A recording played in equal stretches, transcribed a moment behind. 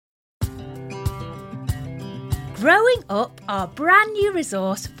Growing Up, our brand new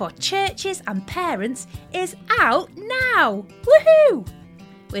resource for churches and parents, is out now. Woohoo!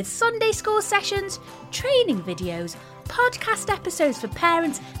 With Sunday school sessions, training videos, podcast episodes for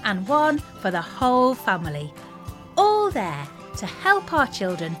parents and one for the whole family. All there to help our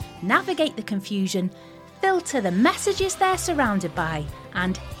children navigate the confusion, filter the messages they're surrounded by,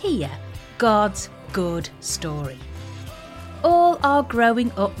 and hear God's good story. All our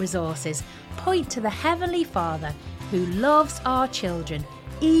Growing Up resources point to the Heavenly Father who loves our children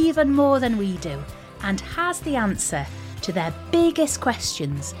even more than we do and has the answer to their biggest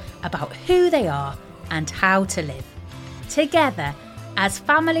questions about who they are and how to live. Together, as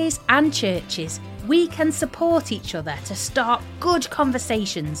families and churches, we can support each other to start good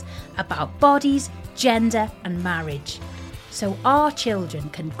conversations about bodies, gender and marriage, so our children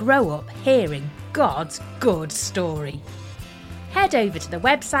can grow up hearing God's good story. Head over to the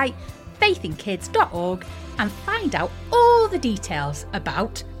website faithinkids.org and find out all the details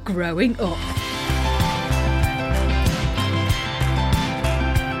about Growing Up.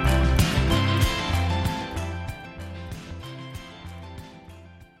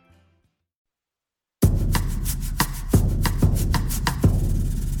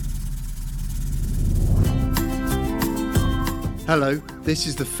 Hello, this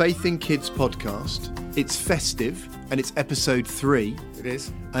is the Faith in Kids podcast. It's festive and it's episode 3. It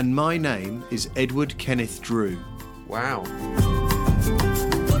is. And my name is Edward Kenneth Drew. Wow.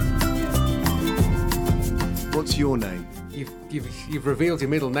 What's your name? You've revealed your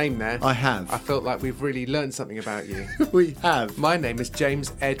middle name there. I have. I felt like we've really learned something about you. We have. My name is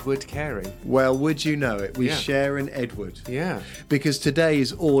James Edward Carey. Well, would you know it? We Yeah. share an Edward. Yeah, Because today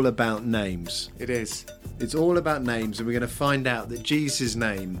is all about names. it is. It's all about names, and we're going to find out that Jesus'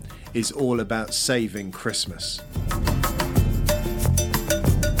 name is all about saving Christmas.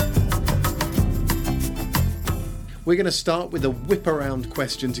 We're going to start with a whip around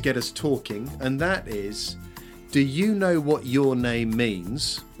question to get us talking, and that is, do you know what your name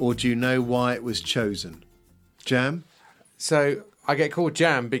means, or do you know why it was chosen? Jam? So I get called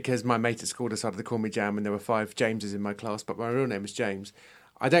Jam because my mate at school decided to call me Jam, and there were 5 Jameses in my class, but my real name is James.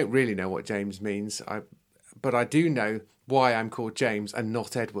 I don't really know what James means, but I do know why I'm called James and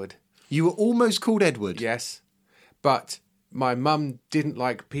not Edward. You were almost called Edward. Yes, but my mum didn't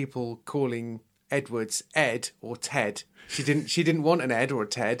like people calling Edwards Ed or Ted. She didn't want an Ed or a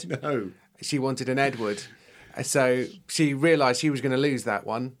Ted. No. She wanted an Edward. So she realised she was going to lose that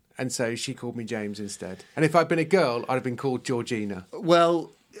one, and so she called me James instead. And if I'd been a girl, I'd have been called Georgina.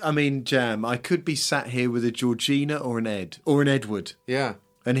 Well, I mean, Jam, I could be sat here with a Georgina or an Ed or an Edward. Yeah.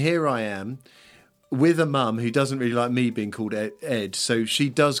 And here I am with a mum who doesn't really like me being called Ed, so she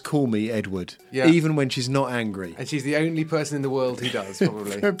does call me Edward, Yeah. even when she's not angry. And she's the only person in the world who does,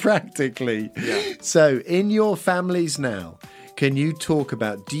 probably. Practically. Yeah. So, in your families now, can you talk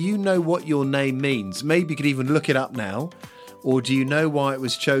about, do you know what your name means? Maybe you could even look it up now. Or do you know why it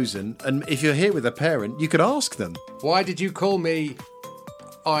was chosen? And if you're here with a parent, you could ask them. Why did you call me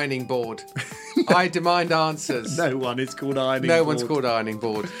Ironing Board? I demand answers. No one is called Ironing No Board. one's called Ironing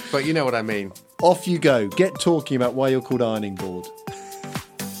Board, but you know what I mean. Off you go. Get talking about why you're called Ironing Board.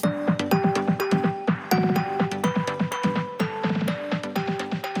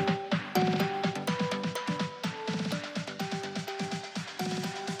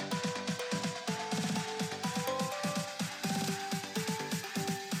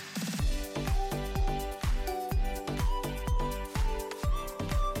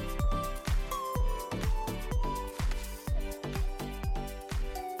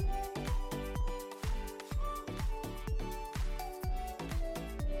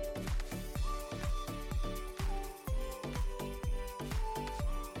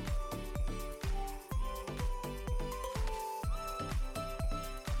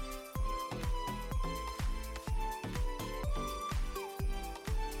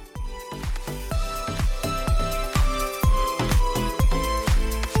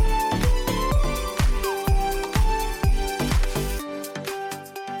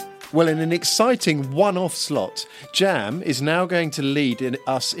 Well, in an exciting one-off slot, Jam is now going to lead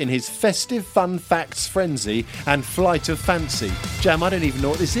us in his festive fun facts frenzy and flight of fancy. Jam, I don't even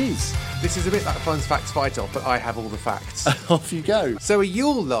know what this is. This is a bit like Fun's Facts Fight Off, but I have all the facts. Off you go. So a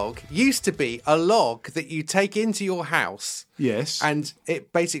Yule log used to be a log that you take into your house. Yes. And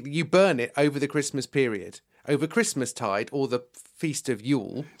it basically, you burn it over the Christmas period. Over Christmastide or the Feast of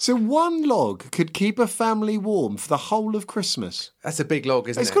Yule. So one log could keep a family warm for the whole of Christmas. That's a big log,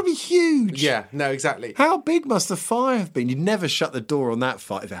 isn't it? It's got to be huge. Yeah, no, exactly. How big must the fire have been? You'd never shut the door on that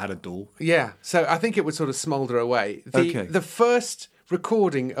fire if it had a door. Yeah, so I think it would sort of smoulder away. Okay. The first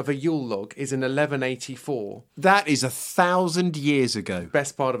recording of a Yule log is in 1184, That is 1,000 years ago.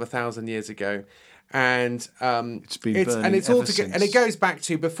 best part of 1,000 years ago. And It's been burning ever since. and it goes back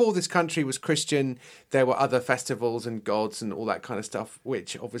to before this country was Christian. There were other festivals and gods and all that kind of stuff,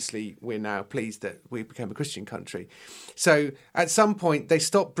 which obviously we're now pleased that we became a Christian country. So at some point they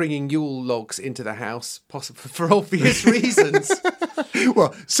stopped bringing Yule logs into the house, possibly for obvious reasons.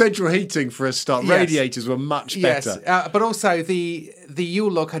 Well, central heating for a start. Yes. Radiators were much better. Yes, but also the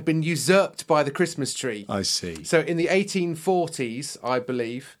Yule log had been usurped by the Christmas tree. I see. So in the 1840s, I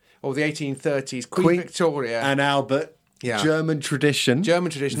believe, or the 1830s, Queen Victoria and Albert, Yeah. German tradition. German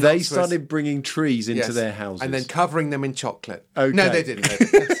tradition, They not Swiss. started bringing trees into Yes. their houses. and then covering them in chocolate. Okay. No, they didn't.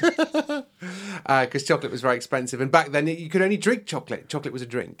 Because chocolate was very expensive, and back then you could only drink chocolate. Chocolate was a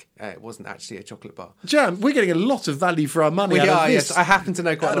drink. It wasn't actually a chocolate bar. Jam, we're getting a lot of value for our money. We out of are, this, yes. I happen to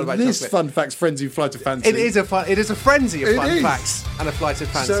know quite a out lot of about this chocolate. fun facts frenzy flight of fancy. It is a frenzy of It fun is. facts and a flight of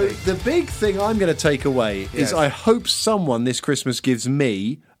fancy. So the big thing I'm going to take away Yes. is I hope someone this Christmas gives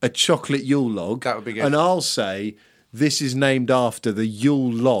me a chocolate Yule log. That would be good. And I'll say this is named after the Yule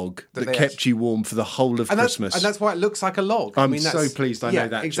log that they kept you warm for the whole of Christmas. And that's why it looks like a log. I'm that's- so pleased I know that,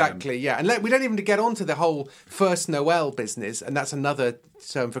 Jan. Exactly, yeah. And we don't even get onto the whole first Noel business, and that's another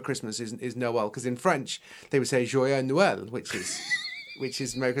term for Christmas is Noel, because in French they would say Joyeux Noël, which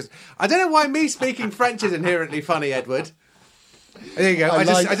is Merry Christmas. I don't know why me speaking French is inherently funny, Edward. There you go.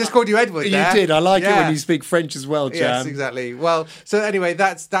 I just called you Edward there. You did. I like it Yeah. when you speak French as well, Jam. Yes, exactly. Well, so anyway,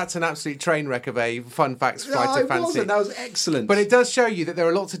 that's an absolute train wreck of a fun facts flight No, of it fancy. wasn't. That was excellent. But it does show you that there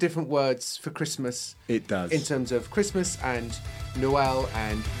are lots of different words for Christmas. It does. In terms of Christmas and Noel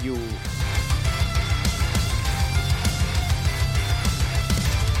and Yule.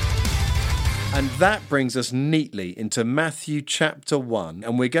 And that brings us neatly into Matthew chapter 1,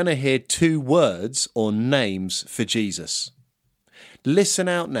 and we're going to hear two words or names for Jesus. Listen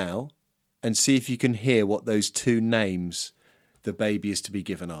out now and see if you can hear what those two names the baby is to be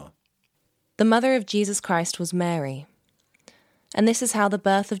given are. The mother of Jesus Christ was Mary, and this is how the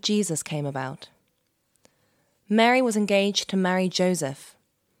birth of Jesus came about. Mary was engaged to marry Joseph,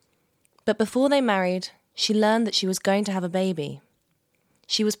 but before they married, she learned that she was going to have a baby.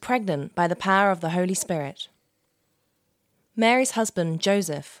 She was pregnant by the power of the Holy Spirit. Mary's husband,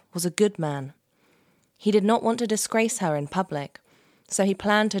 Joseph, was a good man. He did not want to disgrace her in public, so he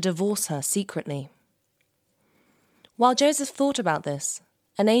planned to divorce her secretly. While Joseph thought about this,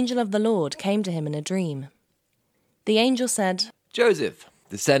 an angel of the Lord came to him in a dream. The angel said, Joseph,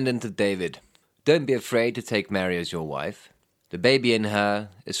 descendant of David, don't be afraid to take Mary as your wife. The baby in her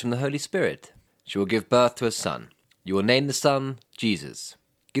is from the Holy Spirit. She will give birth to a son. You will name the son Jesus.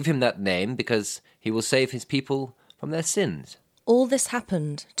 Give him that name because he will save his people from their sins. All this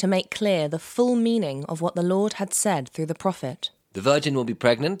happened to make clear the full meaning of what the Lord had said through the prophet. The virgin will be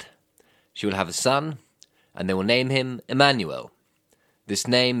pregnant. She will have a son, and they will name him Emmanuel. This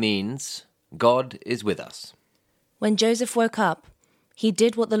name means God is with us. When Joseph woke up, he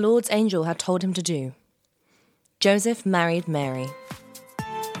did what the Lord's angel had told him to do. Joseph married Mary.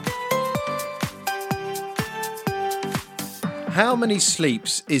 How many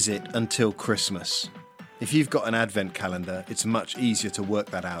sleeps is it until Christmas? If you've got an advent calendar, it's much easier to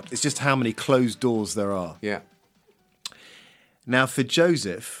work that out. It's just how many closed doors there are. Yeah. Now, for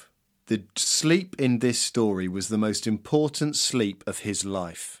Joseph, the sleep in this story was the most important sleep of his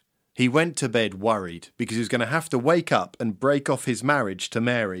life. He went to bed worried because he was going to have to wake up and break off his marriage to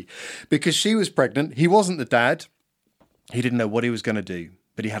Mary. Because she was pregnant, he wasn't the dad. He didn't know what he was going to do,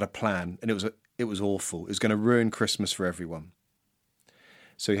 but he had a plan, and it was awful. It was going to ruin Christmas for everyone.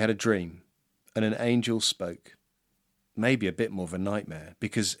 So he had a dream, and an angel spoke. Maybe a bit more of a nightmare,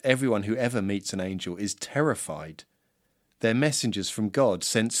 because everyone who ever meets an angel is terrified. They're messengers from God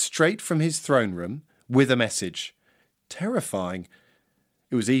sent straight from his throne room with a message. Terrifying.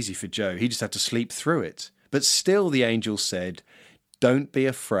 It was easy for Joe. He just had to sleep through it. But still the angel said, don't be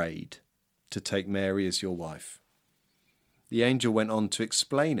afraid to take Mary as your wife. The angel went on to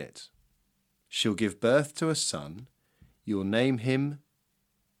explain it. She'll give birth to a son. You'll name him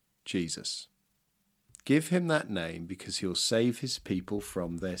Jesus. Give him that name because he'll save his people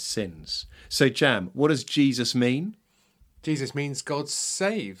from their sins. So, Jam, what does Jesus mean? Jesus means God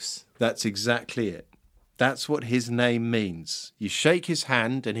saves. That's exactly it. That's what his name means. You shake his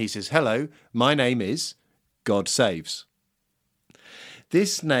hand and he says, hello, my name is God Saves.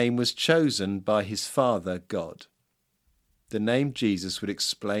 This name was chosen by his father, God. The name Jesus would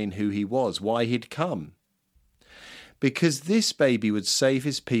explain who he was, why he'd come. Because this baby would save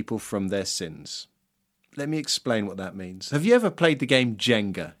his people from their sins. Let me explain what that means. Have you ever played the game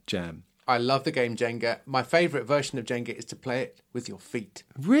Jenga, Jam? I love the game Jenga. My favourite version of Jenga is to play it with your feet.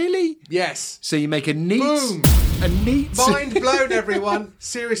 Really? Yes. So you make a neat... Boom. A neat... Mind blown, everyone.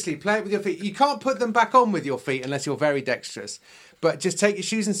 Seriously, play it with your feet. You can't put them back on with your feet unless you're very dexterous. But just take your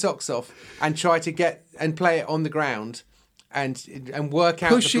shoes and socks off and try to get and play it on the ground and work out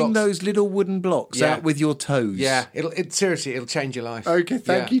Pushing the blocks. those little wooden blocks Yeah. out with your toes. Yeah, seriously, it'll change your life. Okay,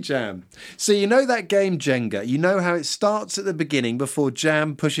 thank Yeah. you, Jam. So you know that game Jenga, you know how it starts at the beginning before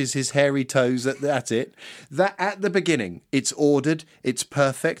Jam pushes his hairy toes at it? That at the beginning, it's ordered, it's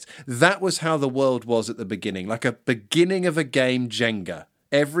perfect. That was how the world was at the beginning, like a beginning of a game Jenga.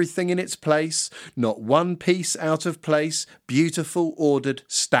 Everything in its place, not one piece out of place, beautiful, ordered,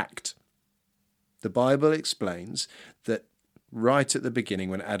 stacked. The Bible explains that right at the beginning,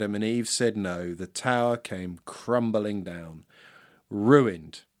 when Adam and Eve said no, the tower came crumbling down.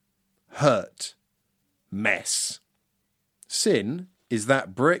 Ruined, hurt, mess. Sin is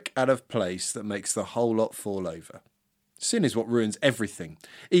that brick out of place that makes the whole lot fall over. Sin is what ruins everything,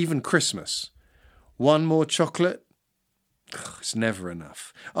 even Christmas. One more chocolate? Ugh, it's never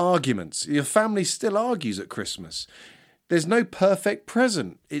enough. Arguments. Your family still argues at Christmas. There's no perfect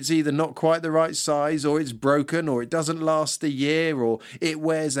present. It's either not quite the right size, or it's broken, or it doesn't last a year, or it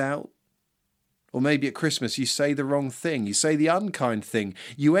wears out. Or maybe at Christmas you say the wrong thing. You say the unkind thing.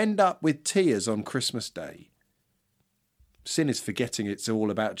 You end up with tears on Christmas Day. Sin is forgetting it's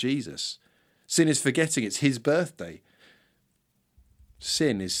all about Jesus. Sin is forgetting it's his birthday.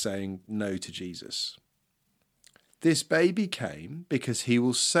 Sin is saying no to Jesus. This baby came because he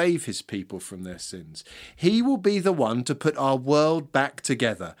will save his people from their sins. He will be the one to put our world back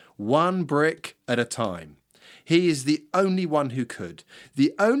together, one brick at a time. He is the only one who could,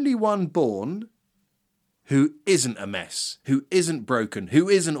 the only one born who isn't a mess, who isn't broken, who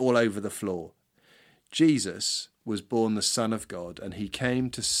isn't all over the floor. Jesus was born the Son of God, and he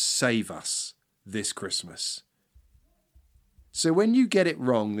came to save us this Christmas. So when you get it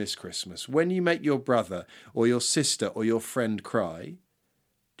wrong this Christmas, when you make your brother or your sister or your friend cry,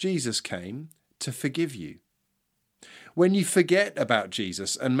 Jesus came to forgive you. When you forget about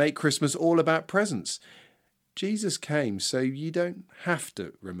Jesus and make Christmas all about presents, Jesus came so you don't have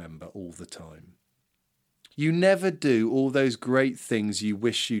to remember all the time. You never do all those great things you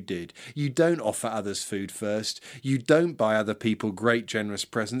wish you did. You don't offer others food first. You don't buy other people great generous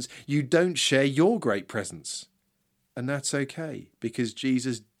presents. You don't share your great presents. And that's okay, because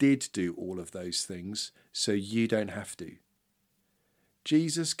Jesus did do all of those things, so you don't have to.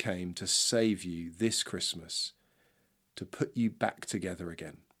 Jesus came to save you this Christmas, to put you back together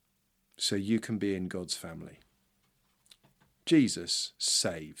again, so you can be in God's family. Jesus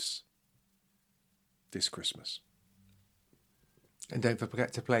saves this Christmas. And don't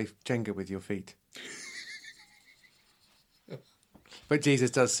forget to play Jenga with your feet. But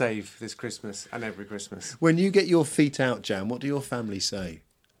Jesus does save this Christmas and every Christmas. When you get your feet out, Jan, what do your family say?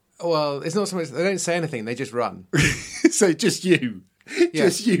 Well, it's not so much, they don't say anything, they just run. So just you. Yeah.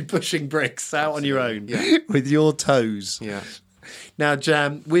 Just you pushing bricks out on your own Yeah. with your toes. Yeah. Now,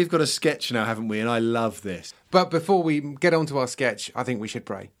 Jam, we've got a sketch now, haven't we? And I love this. But before we get on to our sketch, I think we should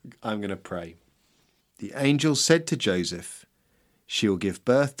pray. I'm going to pray. The angel said to Joseph, "She will give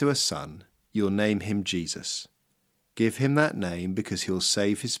birth to a son. You'll name him Jesus. Give him that name because he'll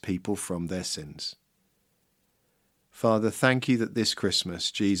save his people from their sins." Father, thank you that this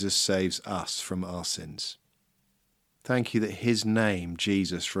Christmas Jesus saves us from our sins. Thank you that his name,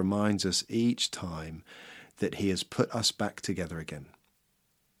 Jesus, reminds us each time that he has put us back together again.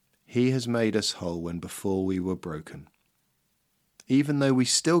 He has made us whole when before we were broken. Even though we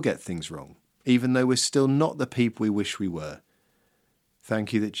still get things wrong, even though we're still not the people we wish we were,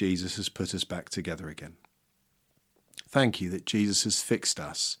 thank you that Jesus has put us back together again. Thank you that Jesus has fixed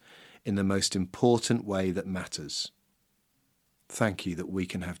us in the most important way that matters. Thank you that we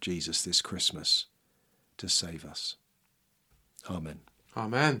can have Jesus this Christmas to save us. Amen.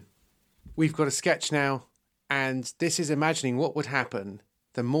 Amen. We've got a sketch now, and this is imagining what would happen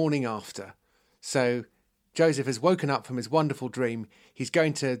the morning after. So Joseph has woken up from his wonderful dream. He's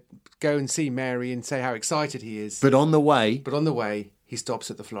going to go and see Mary and say how excited he is. But on the way, But on the way, he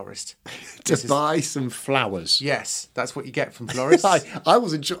stops at the florist. to buy some flowers. Yes, that's what you get from florists. I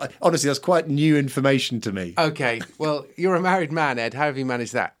wasn't sure. Honestly, that's quite new information to me. Okay, well, you're a married man, Ed. How have you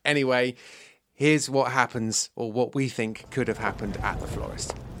managed that? Anyway, here's what happens, or what we think could have happened at the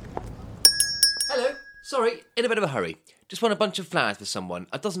florist. Hello. Sorry, in a bit of a hurry. Just want a bunch of flowers for someone.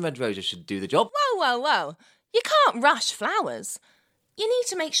 A dozen red roses should do the job. Whoa. You can't rush flowers. You need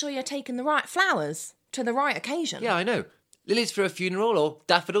to make sure you're taking the right flowers to the right occasion. Yeah, I know. Lilies for a funeral or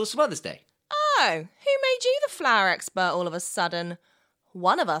daffodils for Mother's Day. Oh, who made you the flower expert all of a sudden?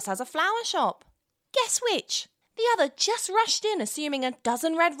 One of us has a flower shop. Guess which? The other just rushed in assuming a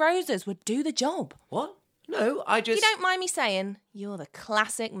dozen red roses would do the job. What? No, I If just... you don't mind me saying, you're the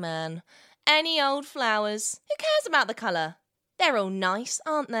classic man. Any old flowers. Who cares about the colour? They're all nice,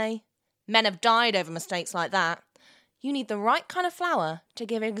 aren't they? Men have died over mistakes like that. You need the right kind of flower to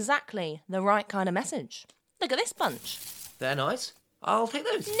give exactly the right kind of message. Look at this bunch. They're nice. I'll take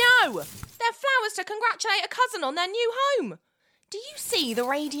those. No! They're flowers to congratulate a cousin on their new home. Do you see the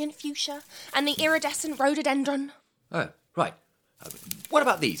radiant fuchsia and the iridescent rhododendron? Oh, right. What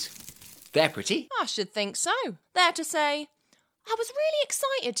about these? They're pretty. I should think so. They're to say, I was really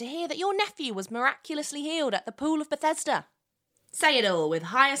excited to hear that your nephew was miraculously healed at the Pool of Bethesda. Say it all with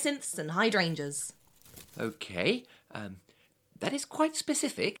hyacinths and hydrangeas. Okay. That is quite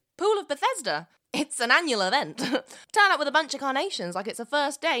specific. Pool of Bethesda? It's an annual event. Turn up with a bunch of carnations like it's a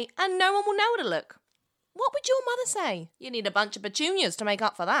first date and no one will know how to look. What would your mother say? You need a bunch of petunias to make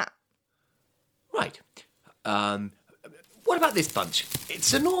up for that. Right. What about this bunch?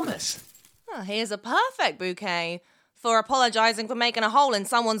 It's enormous. Oh, here's a perfect bouquet for apologising for making a hole in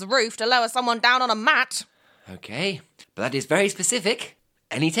someone's roof to lower someone down on a mat. Okay, but that is very specific.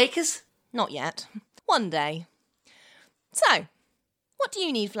 Any takers? Not yet. One day. So, what do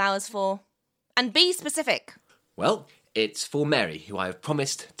you need flowers for? And be specific. Well, it's for Mary, who I have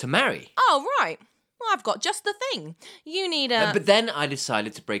promised to marry. Oh, right. Well, I've got just the thing. You need a... But then I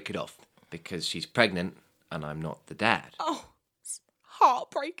decided to break it off because she's pregnant and I'm not the dad. Oh, it's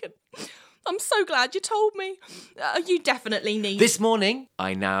heartbreaking. I'm so glad you told me. You definitely need... This morning,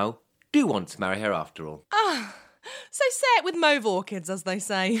 I now do want to marry her after all. So say it with mauve orchids, as they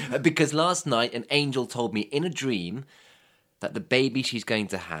say. Because last night an angel told me in a dream that the baby she's going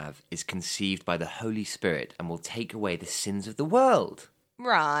to have is conceived by the Holy Spirit and will take away the sins of the world.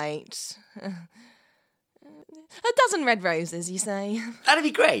 Right. A dozen red roses, you say? That'd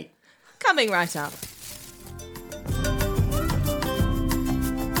be great. Coming right up.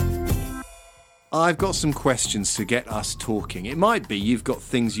 I've got some questions to get us talking. It might be you've got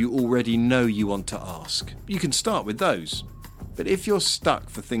things you already know you want to ask. You can start with those. But if you're stuck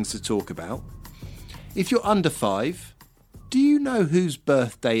for things to talk about, if you're under 5, do you know whose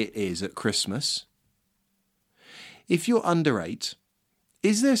birthday it is at Christmas? If you're under 8,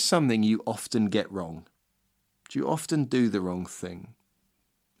 is there something you often get wrong? Do you often do the wrong thing?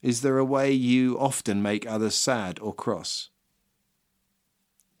 Is there a way you often make others sad or cross?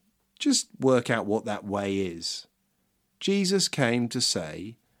 Just work out what that way is. Jesus came to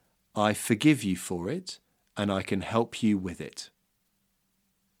say, I forgive you for it, and I can help you with it.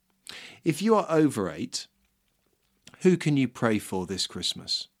 If you are over 8, who can you pray for this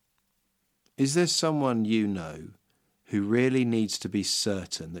Christmas? Is there someone you know who really needs to be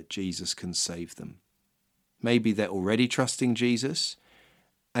certain that Jesus can save them? Maybe they're already trusting Jesus,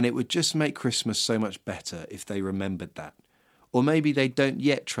 and it would just make Christmas so much better if they remembered that. Or maybe they don't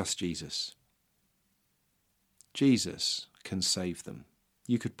yet trust Jesus. Jesus can save them.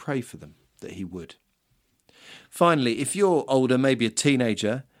 You could pray for them that he would. Finally, if you're older, maybe a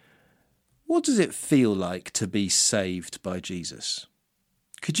teenager, what does it feel like to be saved by Jesus?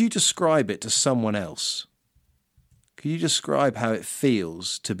 Could you describe it to someone else? Could you describe how it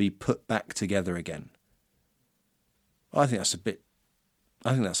feels to be put back together again? I think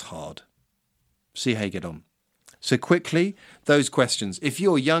that's hard. See how you get on. So quickly, those questions. If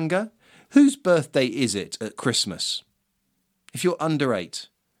you're younger, whose birthday is it at Christmas? If you're under 8,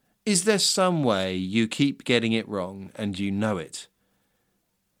 is there some way you keep getting it wrong and you know it?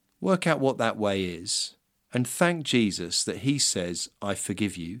 Work out what that way is and thank Jesus that he says, I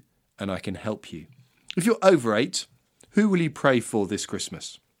forgive you and I can help you. If you're over 8, who will you pray for this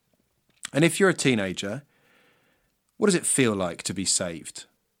Christmas? And if you're a teenager, what does it feel like to be saved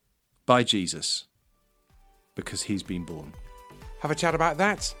by Jesus? Because he's been born. Have a chat about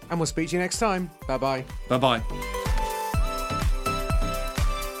that, and we'll speak to you next time. Bye-bye. Bye-bye.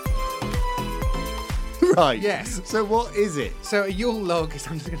 Right. Yes. So what is it? So a Yule log is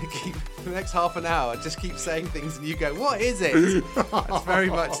I'm just going to keep, for the next half an hour, just keep saying things and you go, what is it? That's very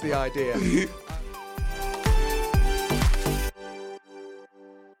much the idea.